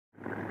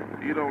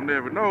You don't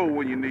never know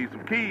when you need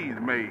some keys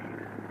made.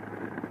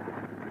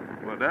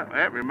 Well,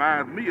 that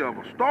reminds me of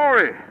a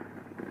story.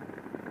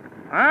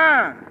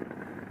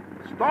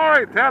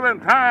 Storytelling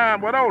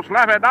time with old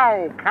Slappy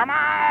dog. Come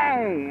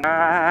on!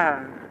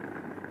 I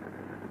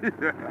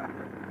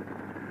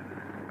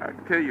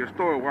can tell you a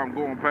story while I'm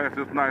going past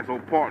this nice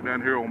old park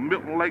down here on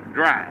Milton Lake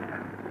Drive.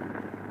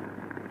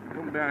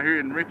 Come down here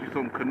and rent you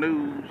some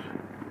canoes.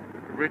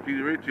 Rent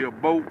you a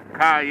boat,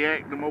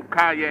 kayak, them old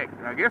kayak.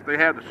 I guess they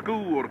have the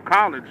school or the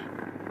college.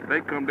 They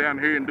come down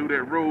here and do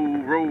that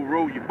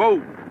row your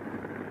boat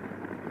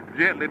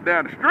gently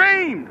down the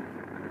stream.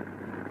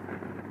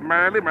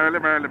 Merrily.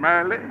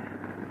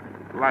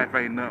 Life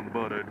ain't nothing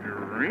but a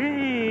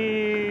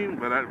dream.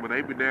 But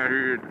they be down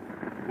here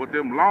with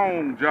them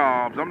long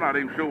jobs. I'm not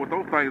even sure what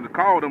those things are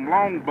called, them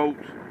long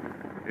boats.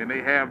 And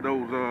they have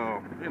those,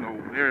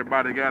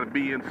 everybody got to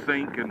be in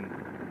sync and,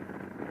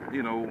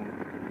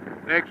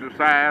 exercise.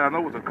 I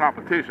know it's a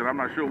competition. I'm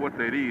not sure what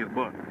that is.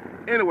 But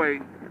anyway,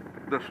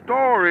 the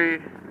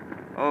story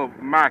of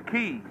my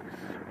keys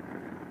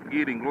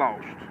getting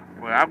lost.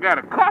 Well, I've got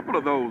a couple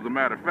of those, as a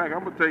matter of fact.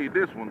 I'm going to tell you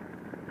this one.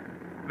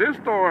 This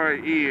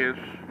story is,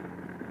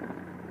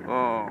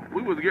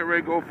 we was getting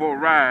ready to go for a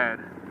ride,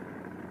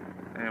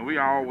 and we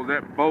all was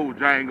at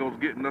Bojangles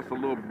getting us a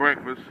little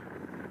breakfast,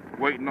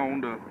 waiting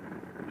on the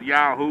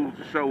yahoos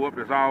to show up.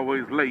 It's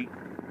always late.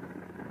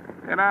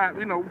 And I,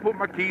 put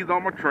my keys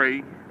on my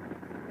tray,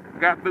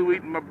 got through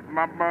eating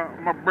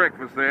my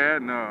breakfast there,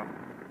 and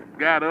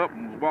got up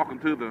and was walking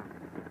to the,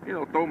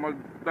 throw my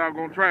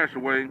doggone trash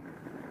away.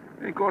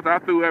 And of course, I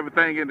threw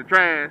everything in the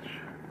trash,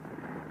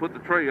 put the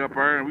tray up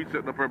there, and we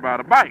sitting up there by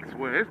the bikes.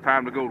 Well, it's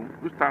time to go.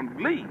 It's time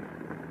to leave.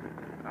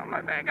 I'm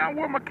like, dang,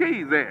 where my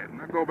keys at?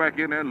 And I go back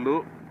in there and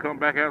look, come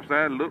back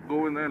outside, look,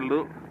 go in there and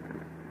look.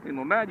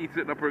 Now you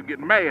sitting up here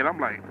getting mad. I'm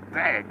like,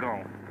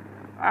 daggone.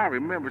 I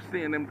remember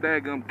seeing them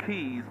daggum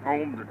keys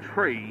on the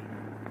tray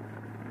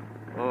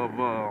of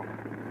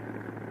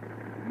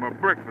my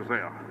breakfast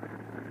there.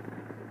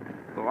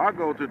 So I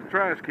go to the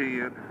trash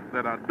can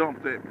that I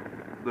dumped the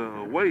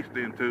waste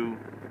into.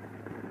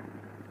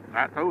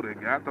 I told the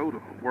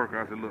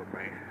worker, I said, look,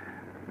 man,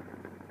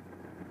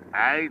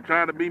 I ain't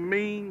trying to be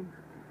mean,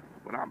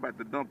 but I'm about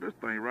to dump this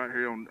thing right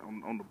here on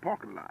the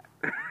parking lot.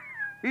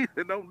 He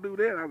said, don't do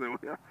that. I said,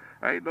 well,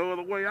 ain't no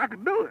other way I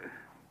can do it.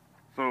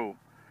 So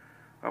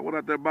I went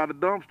out there by the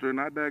dumpster,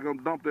 and I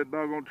daggone dumped that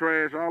doggone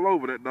trash all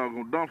over that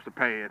doggone dumpster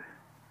pad.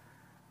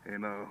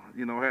 And,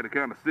 had to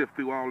kind of sift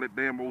through all that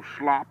damn old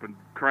slop and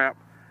crap.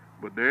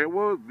 But there it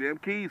was, them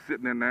keys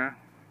sitting in there.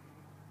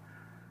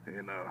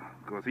 And,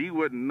 because he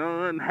wasn't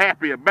none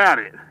happy about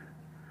it.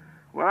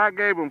 Well, I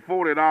gave him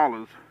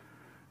 $40,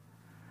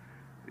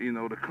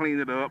 to clean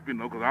it up,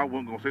 because I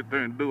wasn't going to sit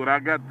there and do it. I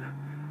got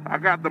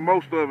the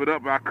most of it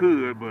up I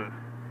could, but,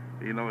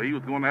 he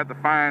was going to have to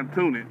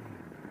fine-tune it.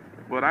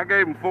 But I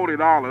gave him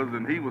 $40,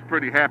 and he was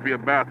pretty happy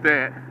about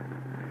that.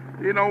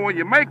 When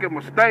you make a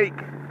mistake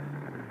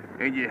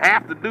and you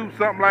have to do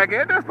something like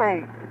that, just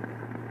don't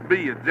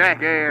be a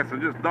jackass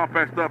and just dump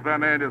that stuff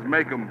down there and just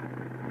make them,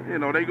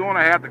 they're going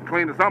to have to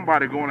clean it.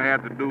 Somebody's going to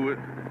have to do it.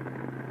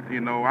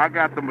 I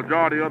got the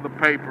majority of the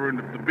paper and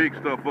the big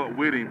stuff up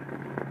with him,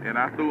 and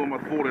I threw him a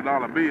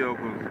 $40 bill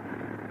because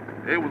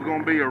it was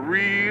going to be a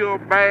real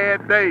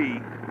bad day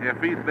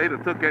if they'd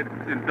have took it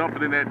and dumped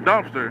it in that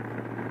dumpster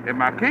and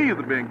my keys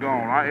had been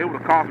gone. It would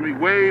have cost me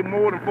way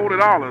more than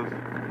 $40.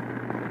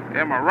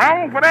 Am I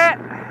wrong for that?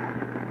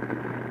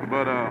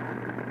 But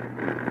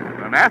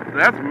and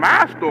that's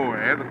my story.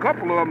 There's a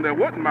couple of them that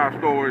wasn't my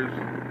stories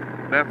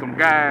that some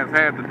guys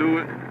had to do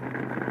it.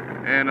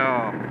 And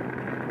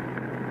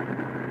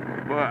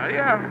but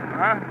yeah,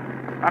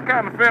 I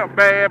kind of felt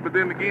bad, but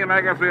then again,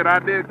 like I said, I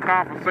did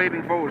compensate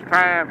him for his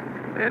time,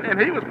 and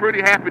he was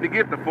pretty happy to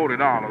get the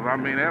 $40. I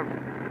mean,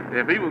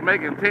 if he was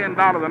making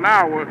 $10 an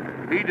hour,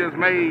 he just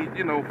made,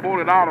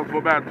 $40 for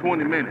about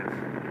 20 minutes.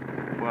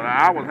 But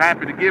I was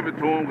happy to give it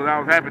to him because I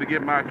was happy to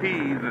get my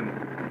keys, and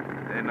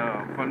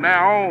from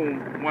now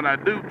on, when I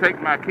do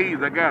take my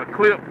keys, I got a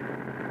clip.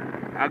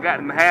 I got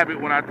in the habit,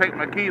 when I take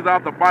my keys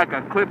off the bike,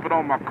 I clip it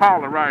on my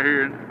collar right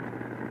here,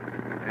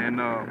 and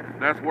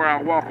that's where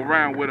I walk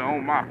around with it,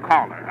 on my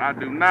collar. I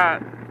do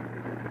not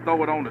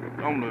throw it on the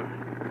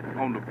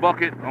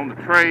bucket, on the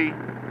tray.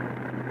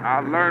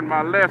 I learned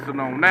my lesson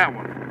on that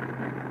one.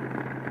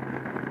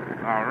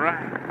 All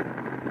right.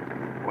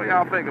 What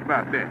y'all think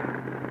about that?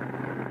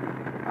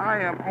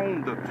 I am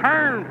on the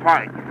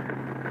turnpike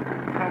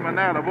coming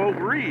out of Oak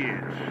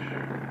Ridge.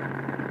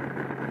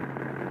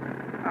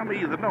 I'm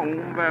either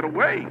on that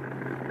way.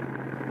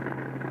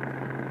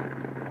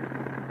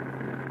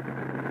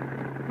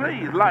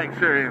 Please like,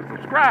 share, and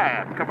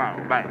subscribe. Come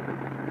on back.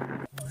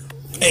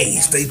 Hey,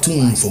 stay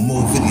tuned for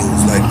more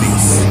videos like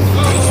this.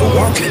 Thanks for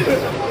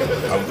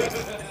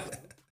watching.